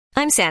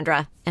I'm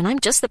Sandra, and I'm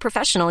just the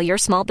professional your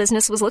small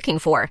business was looking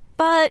for.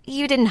 But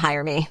you didn't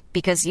hire me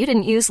because you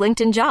didn't use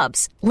LinkedIn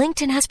Jobs.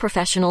 LinkedIn has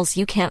professionals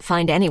you can't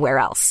find anywhere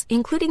else,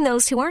 including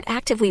those who aren't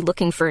actively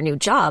looking for a new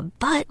job,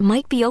 but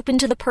might be open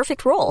to the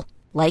perfect role,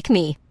 like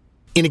me.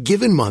 In a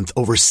given month,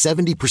 over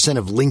 70%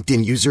 of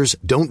LinkedIn users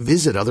don't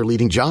visit other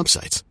leading job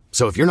sites.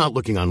 So if you're not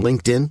looking on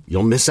LinkedIn,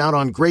 you'll miss out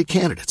on great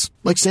candidates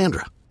like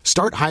Sandra.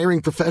 Start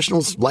hiring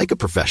professionals like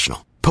a professional.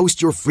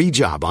 Post your free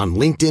job on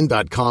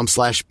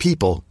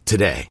linkedin.com/people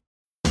today.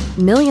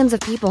 Millions of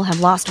people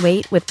have lost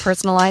weight with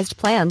personalized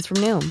plans from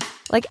Noom.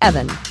 Like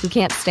Evan, who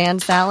can't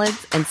stand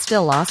salads and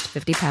still lost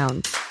 50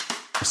 pounds.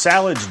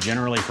 Salads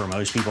generally for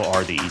most people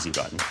are the easy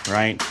button,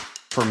 right?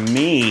 For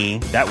me,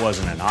 that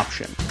wasn't an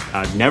option.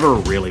 I never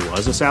really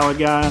was a salad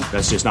guy.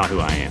 That's just not who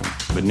I am.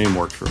 But Noom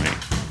worked for me.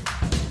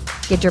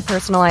 Get your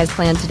personalized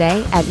plan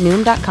today at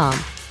Noom.com.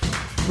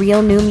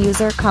 Real Noom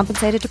user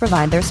compensated to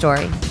provide their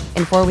story.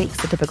 In 4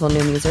 weeks, the typical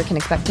Noom user can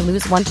expect to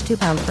lose 1 to 2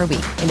 pounds per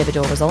week.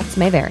 Individual results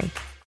may vary.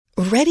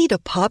 Ready to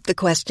pop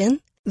the question?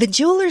 The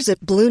jewelers at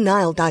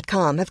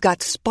BlueNile.com have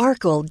got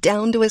sparkle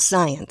down to a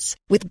science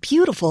with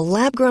beautiful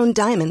lab-grown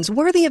diamonds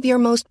worthy of your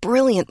most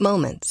brilliant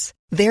moments.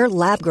 Their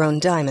lab-grown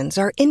diamonds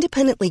are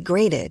independently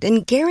graded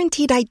and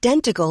guaranteed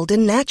identical to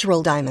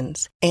natural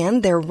diamonds,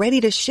 and they're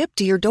ready to ship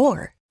to your door.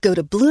 Go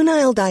to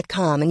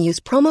BlueNile.com and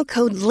use promo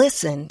code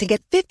LISTEN to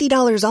get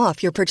 $50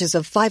 off your purchase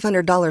of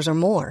 $500 or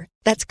more.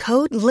 That's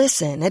code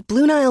LISTEN at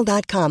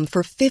BlueNile.com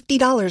for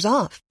 $50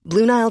 off.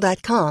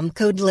 BlueNile.com,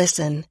 code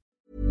LISTEN.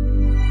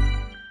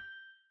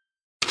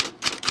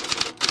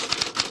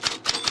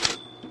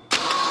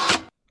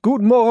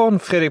 God morgon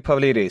Fredrik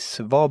Pavlidis,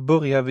 var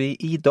börjar vi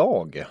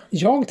idag?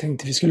 Jag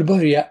tänkte vi skulle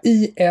börja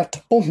i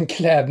ett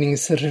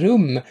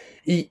omklädningsrum,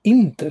 i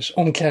Inters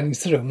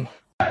omklädningsrum.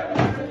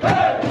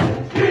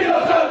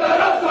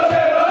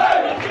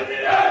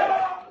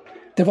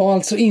 Det var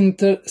alltså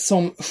Inter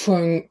som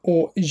sjöng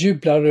och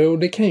jublade, och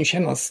det kan ju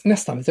kännas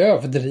nästan lite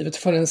överdrivet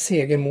för en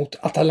seger mot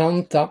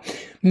Atalanta.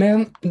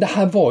 Men det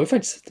här var ju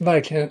faktiskt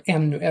verkligen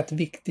ännu ett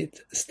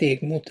viktigt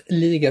steg mot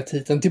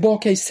ligatiteln.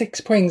 Tillbaka i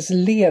 6 poängs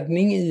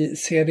ledning i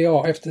Serie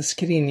A efter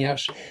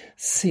Skriniars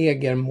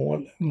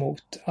segermål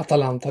mot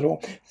Atalanta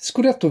då.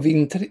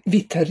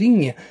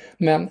 Scudetto-vittring,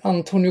 men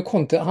Antonio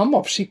Conte, han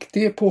var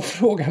försiktig på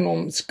frågan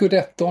om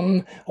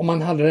Scudetton, om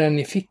han hade den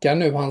i fickan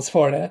nu. Han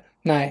svarade,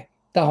 nej.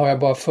 Där har jag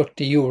bara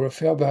 40 euro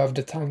för jag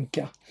behövde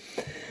tanka.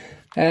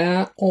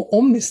 Och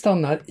om vi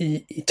stannar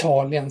i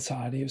Italien så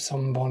är det ju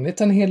som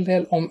vanligt en hel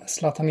del om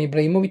Zlatan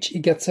Ibrahimovic i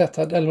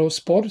Gazzetta dello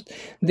Sport.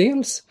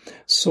 Dels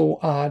så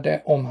är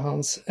det om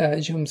hans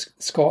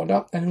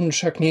ljumskskada. En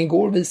undersökning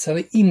igår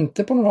visade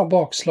inte på några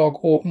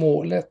bakslag, och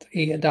målet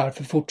är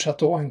därför fortsatt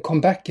då en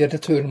comeback i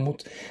retur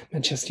mot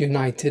Manchester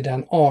United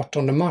den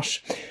 18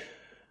 mars.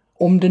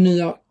 Om det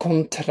nya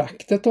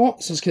kontraktet då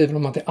så skriver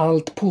de att det är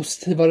allt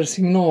positivare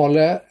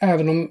signaler,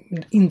 även om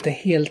inte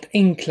helt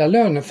enkla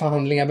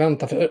löneförhandlingar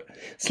väntar, för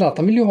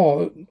Zlatan vill ju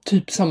ha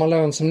typ samma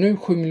lön som nu,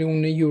 7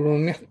 miljoner euro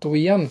netto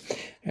igen.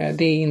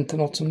 Det är inte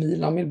något som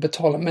Milan vill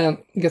betala, men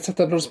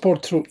Gazzetta dello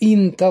Sport tror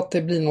inte att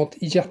det blir något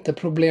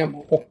jätteproblem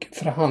och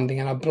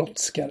förhandlingarna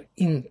brådskar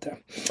inte.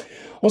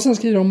 Och sen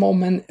skriver de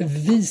om en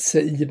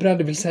vice Ibra,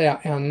 det vill säga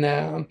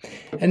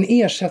en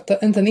ersättare,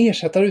 inte en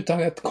ersättare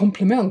utan ett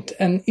komplement,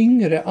 en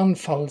yngre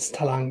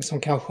anfallstalang som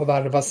kanske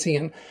värvas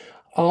sen.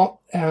 Ja,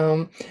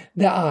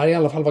 det är i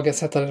alla fall vad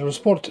Gazzetta dello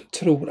Sport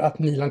tror att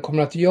Milan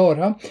kommer att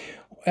göra.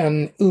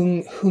 En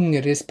ung,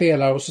 hungrig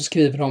spelare, och så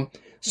skriver de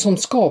som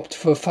skapt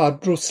för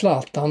farbror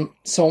Zlatan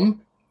som,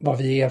 vad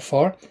vi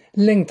erfar,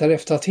 längtar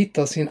efter att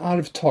hitta sin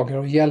arvtagare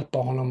och hjälpa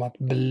honom att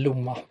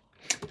blomma.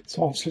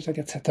 Så avslutar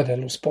Gazzetta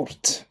dello Sport.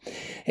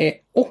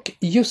 Och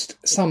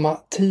just samma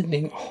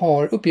tidning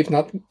har uppgiften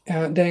att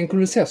Dejan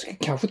Kulusevski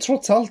kanske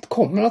trots allt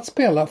kommer att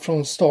spela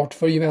från start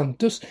för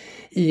Juventus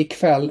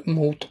ikväll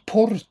mot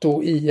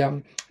Porto i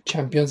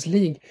Champions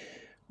League.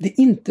 Det är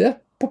inte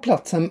på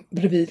platsen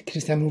bredvid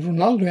Cristiano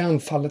Ronaldo i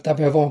anfallet där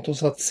vi har vant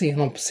oss att se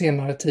honom på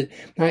senare tid.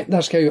 Nej,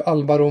 där ska ju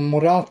Alvaro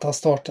Morata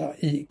starta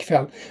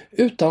ikväll.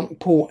 Utan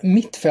på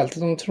mittfältet,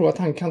 de tror att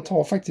han kan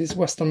ta faktiskt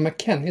Weston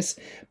McKennies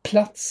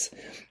plats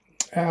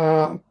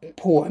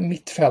på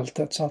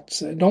mittfältet, så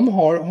att de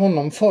har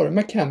honom före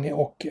McKennie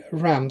och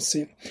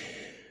Ramsey.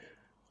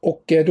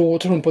 Och då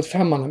tror de på ett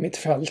 5-manna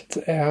mittfält.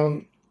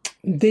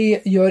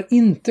 Det gör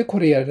inte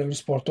Corriere dello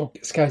Sport och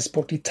Sky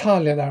Sport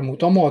Italia däremot.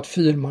 De har ett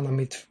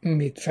 4-manna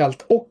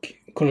mittfält och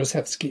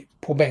Kulusevski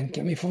på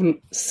bänken. Vi får väl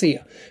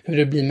se hur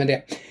det blir med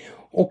det.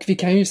 Och vi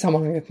kan ju i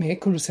sammanhanget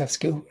med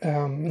Kulusevski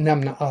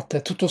nämna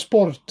att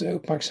Tuttosport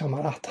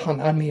uppmärksammar att han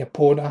är med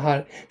på det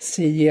här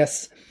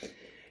CES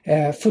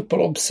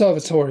Football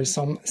Observatory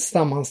som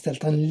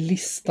sammanställt en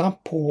lista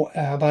på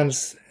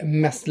världens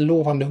mest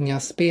lovande unga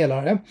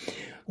spelare.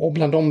 Och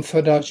bland de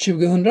födda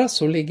 2000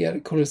 så ligger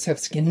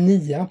Kulusevski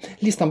 9.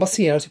 Listan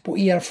baseras på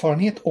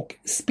erfarenhet och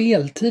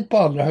speltid på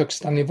allra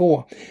högsta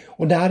nivå.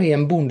 Och där är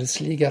en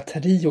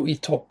Bundesliga-trio i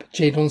topp.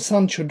 Jadon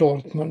Sancho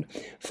Dortmund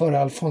för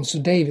Alphonso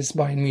Davies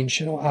Bayern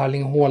München och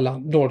Erling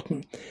Haaland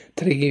Dortmund.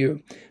 3 är ju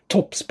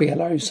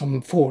toppspelare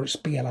som får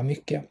spela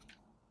mycket.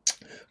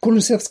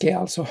 Kulusevski är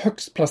alltså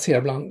högst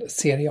placerad bland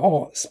Serie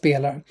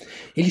A-spelare.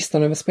 I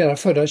listan över spelare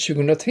födda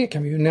 2003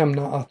 kan vi ju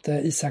nämna att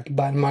Isak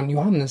Bergman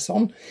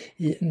Johannesson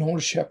i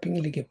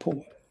Norrköping ligger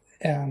på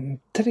en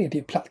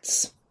tredje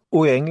plats.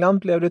 Och i England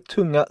blev det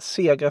tunga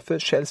segrar för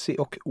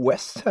Chelsea och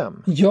West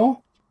Ham.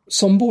 Ja,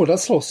 som båda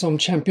slåss om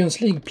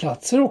Champions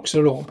League-platser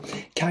också då.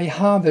 Kai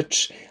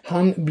Havertz,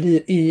 han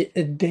blir i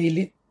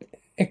Daily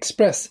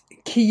Express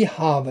Kai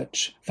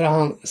Havertz, för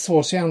han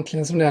sågs ju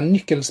egentligen som den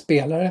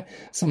nyckelspelare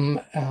som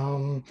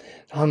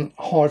han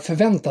har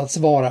förväntats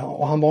vara,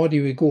 och han var det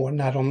ju igår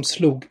när de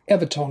slog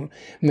Everton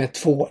med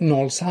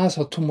 2-0. Så här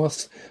sa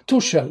Thomas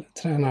Tuchel,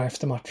 tränare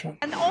efter matchen.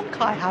 And on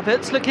Kai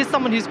Havertz, look, he's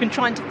someone who's been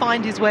trying to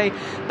find his way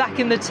back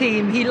in the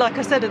team. He,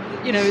 like I said,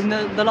 in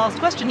the last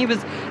question, he was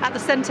at the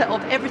centre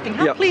of everything.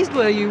 How pleased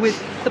were you with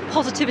the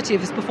positivity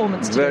of his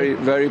performance today? Very,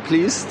 very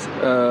pleased.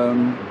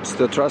 It's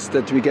the trust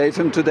that we gave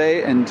him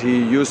today, and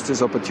he used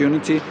his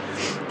opportunity.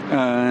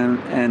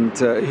 And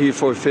he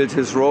fulfilled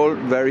his role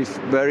very,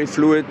 very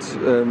fluid.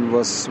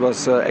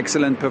 Was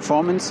excellent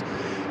performance.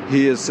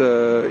 He's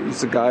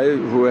a guy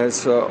who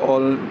has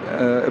all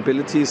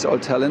abilities, all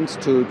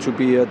talent to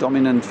be a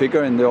dominant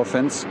figure in the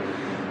offense.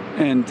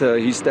 And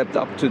he stepped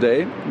up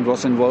today. He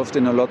was involved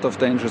in a lot of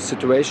dangerous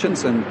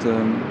situations, and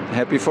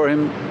happy for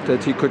him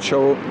that he could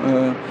show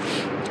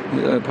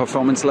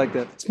performance like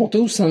that. Smått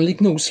osannolikt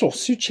nog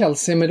slåss ju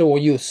Chelsea med då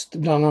just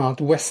bland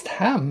annat West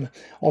Ham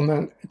om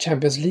en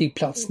Champions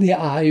League-plats. Det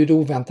är ju det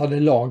oväntade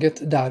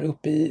laget där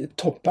uppe i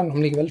toppen.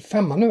 De ligger väl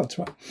 5 nu,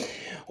 tror jag.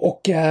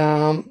 Och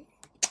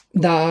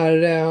där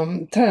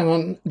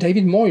tränaren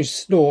David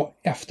Moyes då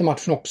efter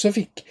matchen också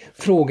fick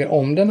frågor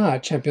om den här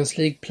Champions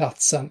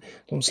League-platsen.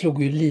 De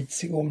slog ju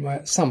Leeds igår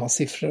med samma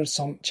siffror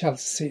som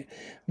Chelsea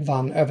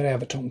vann över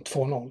Everton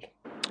 2-0.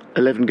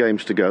 11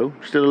 games to go,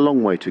 still a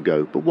long way to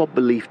go, but what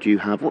belief do you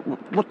have?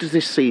 What does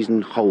this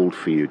season hold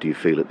for you, do you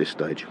feel, at this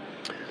stage?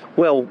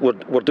 Well,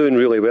 we're doing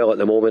really well at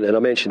the moment, and I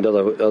mentioned the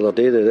other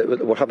day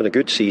that we're having a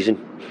good season.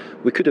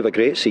 We could have a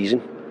great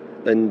season,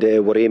 and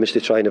we're aiming to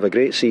try and have a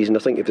great season. I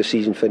think if the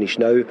season finished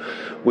now,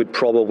 we'd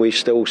probably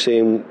still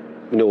saying,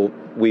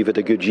 we've had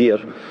a good year.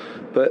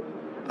 But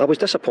I was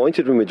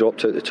disappointed when we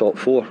dropped out the top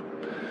 4.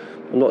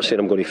 I'm not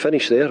saying I'm going to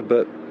finish there,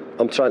 but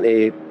I'm trying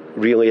to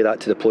relay that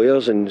to the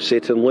players and say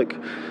to them, look,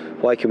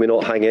 why can we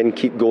not hang in,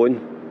 keep going,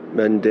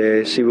 and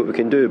see what we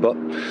can do? But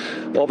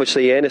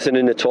obviously, anything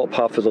in the top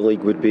half of the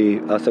league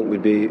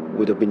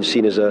would have been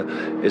seen as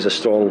a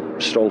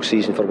strong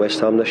season for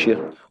West Ham this year.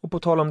 Och på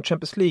tal om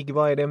Champions League,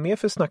 vad är det mer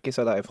för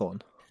snackisar därifrån?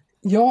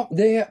 Ja,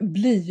 det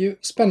blir ju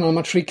spännande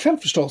matcher ikväll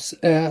förstås.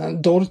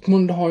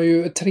 Dortmund har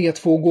ju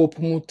 3-2 gå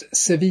på mot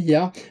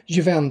Sevilla.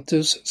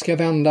 Juventus ska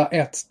vända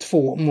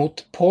 1-2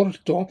 mot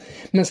Porto.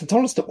 Men sen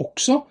talas det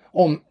också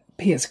om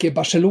PSG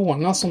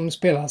Barcelona som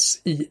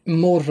spelas i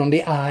morgon.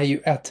 Det är ju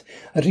ett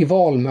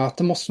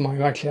rivalmöte, måste man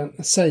ju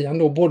verkligen säga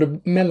ändå, både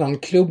mellan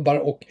klubbar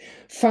och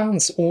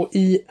fans. Och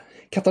i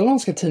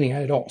katalanska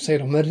tidningar idag så är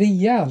de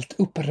rejält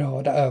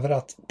upprörda över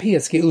att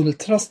PSG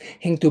Ultras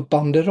hängt upp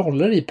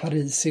banderoller i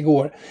Paris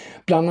igår.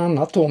 Bland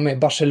annat då med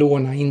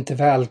Barcelona inte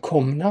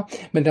välkomna.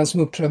 Men den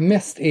som upprör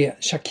mest är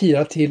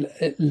Shakira till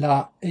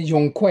La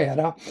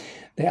Jonquera.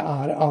 Det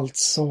är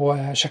alltså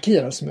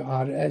Shakira som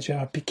är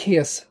Gerard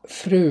Piqués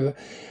fru.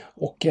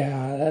 Och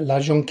La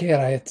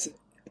Jonquera är ett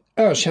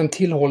ökänt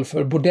tillhåll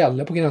för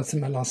bordeller på gränsen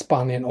mellan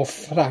Spanien och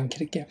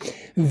Frankrike.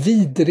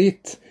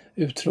 Vidrigt,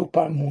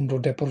 utropar Mundo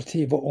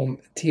Deportivo om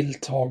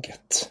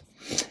tilltaget.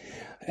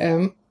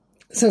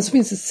 Sen så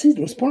finns det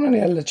sidospår när det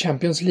gäller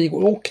Champions League,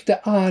 och det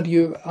är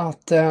ju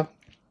att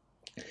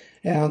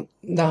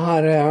det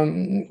här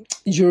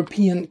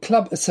European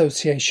Club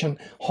Association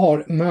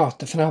har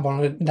möte för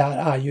närvarande. Där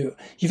är ju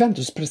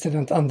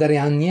Juventus-president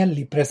Andrea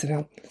Agnelli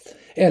president,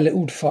 eller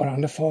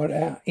ordförande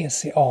för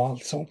ECA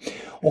alltså.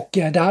 Och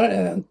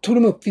där tog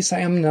de upp vissa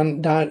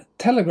ämnen där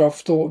Telegraph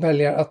då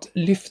väljer att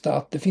lyfta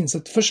att det finns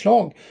ett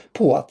förslag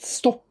på att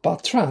stoppa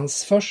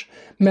transfers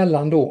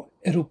mellan då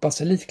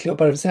Europas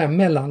elitklubbar, det vill säga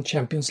mellan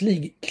Champions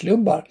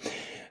League-klubbar.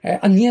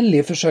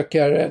 Agnelli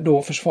försöker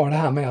då försvara det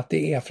här med att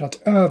det är för att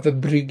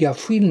överbrygga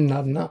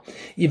skillnaderna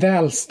i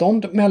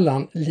välstånd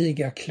mellan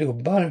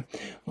ligaklubbar,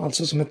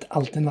 alltså som ett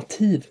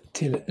alternativ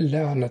till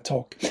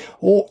lönetak.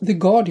 Och The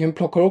Guardian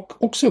plockar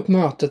också upp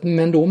mötet,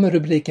 men då med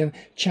rubriken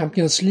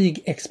Champions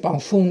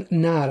League-expansion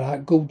nära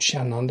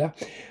godkännande.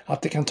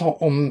 Att det kan ta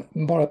om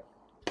bara ett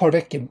par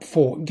veckor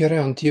få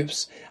grönt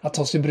ljus att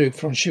tas i bruk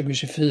från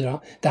 2024.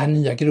 Det här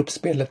nya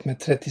gruppspelet med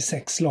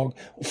 36 lag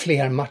och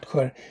fler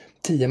matcher.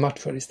 10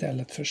 matcher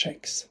istället för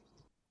 6.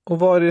 Och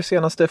vad är det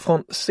senaste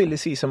från silly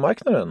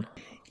season-marknaden?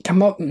 Kan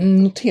man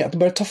notera att det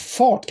börjar ta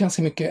fart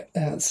ganska mycket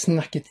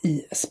snacket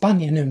i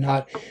Spanien nu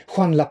när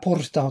Juan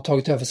Laporta har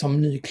tagit över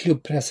som ny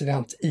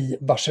klubbpresident i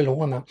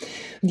Barcelona.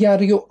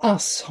 Diario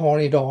AS har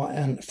idag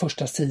en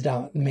första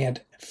sida med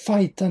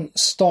fighten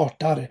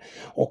startar,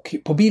 och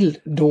på bild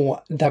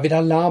då David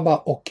Alaba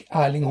och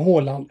Erling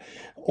Haaland,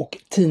 och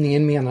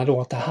tidningen menar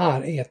då att det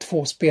här är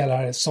 2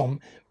 spelare som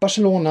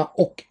Barcelona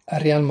och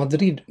Real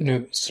Madrid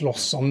nu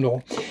slåss om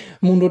då.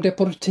 Mundo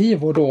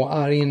Deportivo då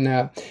är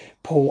inne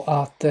på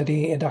att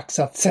det är dags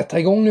att sätta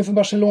igång nu för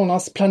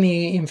Barcelonas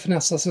planering inför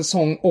nästa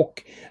säsong,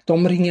 och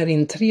de ringar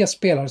in 3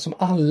 spelare som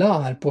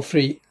alla är på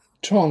free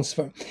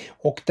transfer.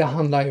 Och det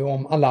handlar ju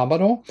om Alaba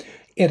då,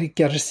 Eric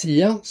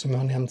Garcia som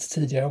jag nämnt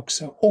tidigare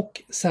också,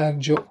 och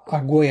Sergio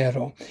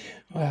Agüero.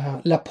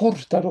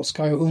 Laporta då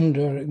ska ju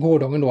under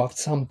gårdagen då haft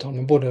samtal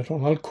med både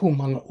Ronald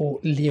Koeman och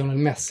Lionel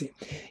Messi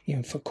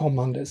inför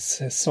kommande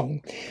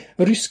säsong.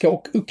 Ryska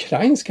och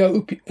ukrainska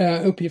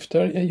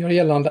uppgifter gör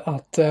gällande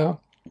att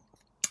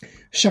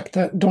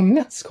Shakhtar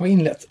Donetsk har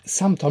inlett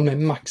samtal med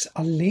Max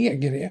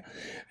Allegri.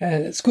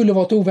 Skulle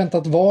vara ett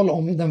oväntat val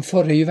om den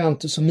förre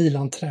Juventus- och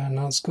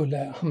Milan-tränaren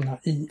skulle hamna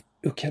i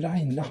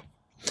Ukraina.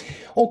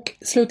 Och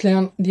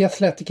slutligen, The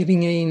Athletic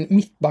ringer in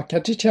mittbackar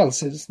till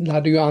Chelsea. Det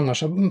hade ju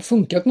annars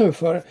funkat nu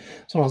för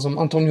sådana som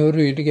Antonio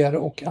Rüdiger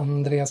och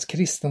Andreas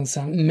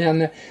Christensen.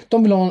 Men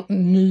de vill ha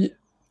en ny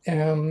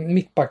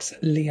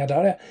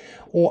mittbacksledare.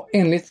 Och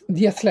enligt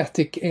The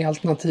Athletic är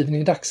alternativen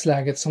i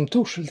dagsläget som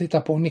Tuchel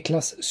tittar på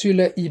Niklas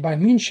Süle i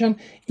Bayern München,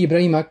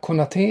 Ibrahima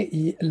Konaté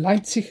i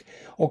Leipzig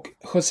och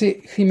José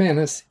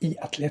Jiménez i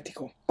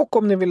Atletico. Och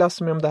om ni vill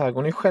läsa mer om det här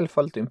går ni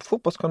självfallet in på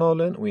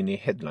Fotbollskanalen och in i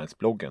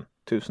Headlines-bloggen.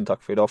 Tusen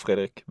tack för idag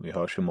Fredrik, vi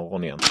hörs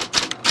imorgon igen.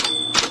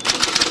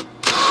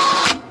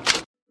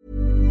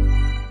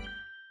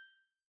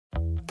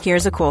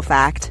 Here's a cool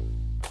fact.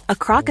 A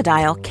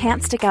crocodile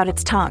can't stick out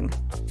its tongue.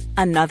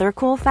 Another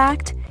cool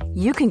fact,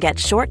 you can get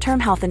short-term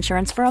health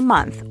insurance for a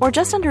month or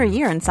just under a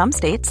year in some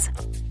states.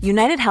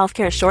 United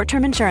Healthcare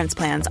short-term insurance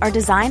plans are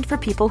designed for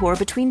people who are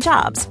between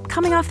jobs,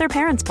 coming off their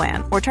parents'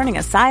 plan, or turning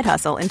a side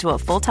hustle into a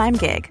full-time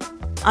gig.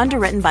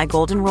 Underwritten by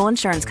Golden Rule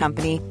Insurance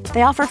Company,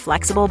 they offer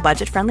flexible,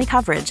 budget-friendly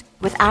coverage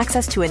with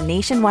access to a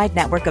nationwide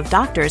network of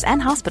doctors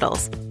and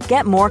hospitals.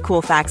 Get more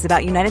cool facts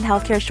about United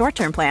Healthcare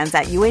short-term plans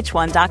at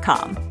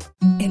uh1.com.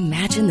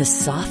 Imagine the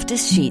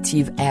softest sheets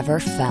you've ever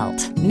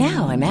felt.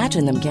 Now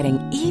imagine them getting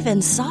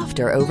even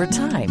softer over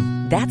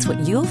time. That's what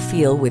you'll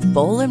feel with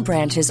Boll &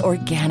 Branch's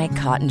organic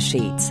cotton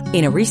sheets.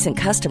 In a recent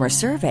customer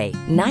survey,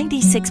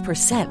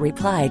 96%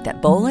 replied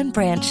that Boll &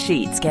 Branch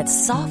sheets get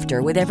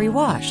softer with every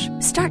wash.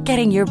 Start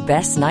getting your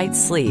best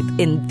night's sleep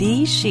in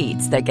these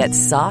sheets that get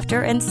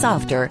softer and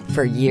softer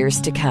for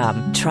years to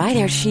come. Try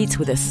their sheets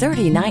with a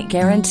 30-night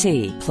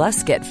guarantee.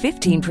 Plus, get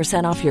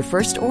 15% off your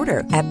first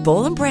order at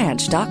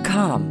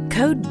bollandbranch.com.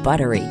 Code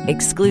BUTTERY.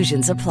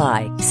 Exclusions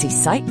apply. See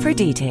site for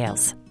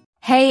details.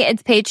 Hey,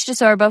 it's Paige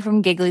DeSorbo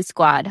from Giggly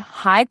Squad.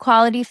 High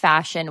quality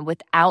fashion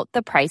without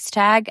the price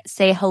tag.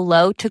 Say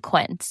hello to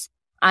Quince.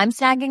 I'm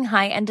snagging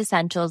high-end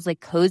essentials like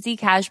cozy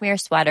cashmere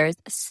sweaters,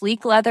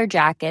 sleek leather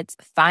jackets,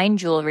 fine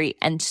jewelry,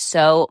 and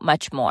so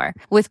much more.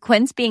 With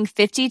Quince being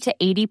 50 to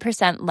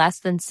 80% less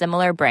than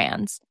similar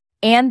brands.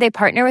 And they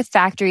partner with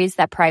factories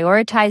that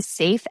prioritize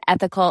safe,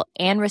 ethical,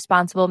 and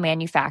responsible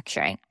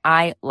manufacturing.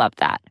 I love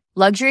that.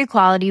 Luxury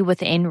quality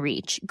within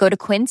reach. Go to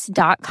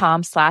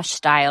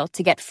quince.com/style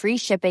to get free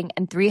shipping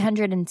and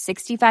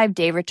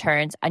 365-day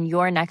returns on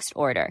your next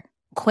order.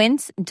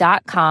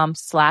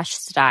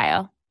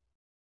 Quince.com/style.